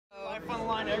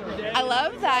I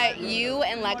love that you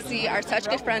and Lexi are such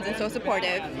good friends and so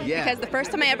supportive. Yeah. Because the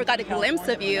first time I ever got a glimpse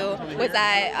of you was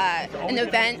at an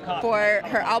event for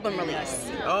her album release.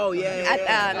 Oh, yeah.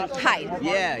 At Hyde.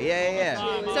 Yeah.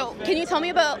 So can you tell me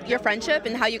about your friendship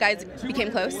and how you guys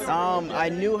became close? I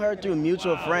knew her through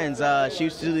mutual friends. She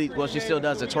still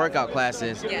does the twerkout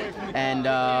classes. Yeah. And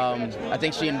I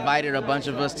think she invited a bunch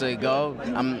of us to go.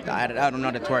 I don't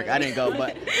know the twerk. I didn't go,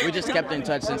 but we just kept in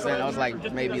touch since then. I was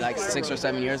like maybe like 6 or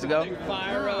 7 years ago.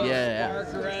 Yeah.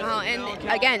 Oh, and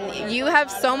again, you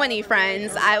have so many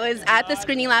friends. I was at the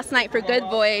screening last night for Good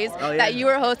Boys that you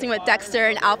were hosting with Dexter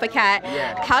and Alpha Cat.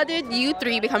 Yeah. How did you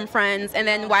three become friends, and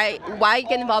then why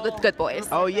get involved with Good Boys?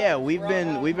 Oh yeah, we've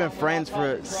been friends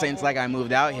since like I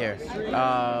moved out here.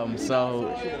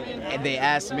 So they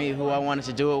asked me who I wanted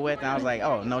to do it with, and I was like,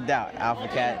 oh, no doubt, Alpha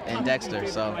Cat and Dexter.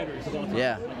 So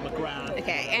yeah.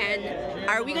 Okay, and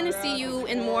are we going to see you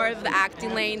in more of the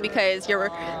acting lane, because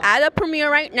you're at a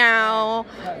premiere right now,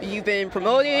 you've been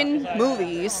promoting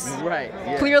movies. Right.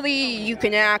 Yeah. Clearly you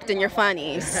can act and you're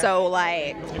funny, so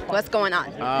like, what's going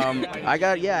on? I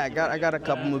got a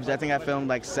couple movies. I think I filmed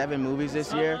like 7 movies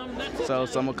this year. So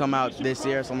some will come out this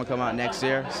year, some will come out next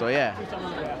year. So yeah.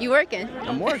 You working?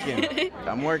 I'm working.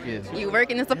 You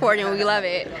working and supporting, we love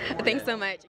it. Thanks so much.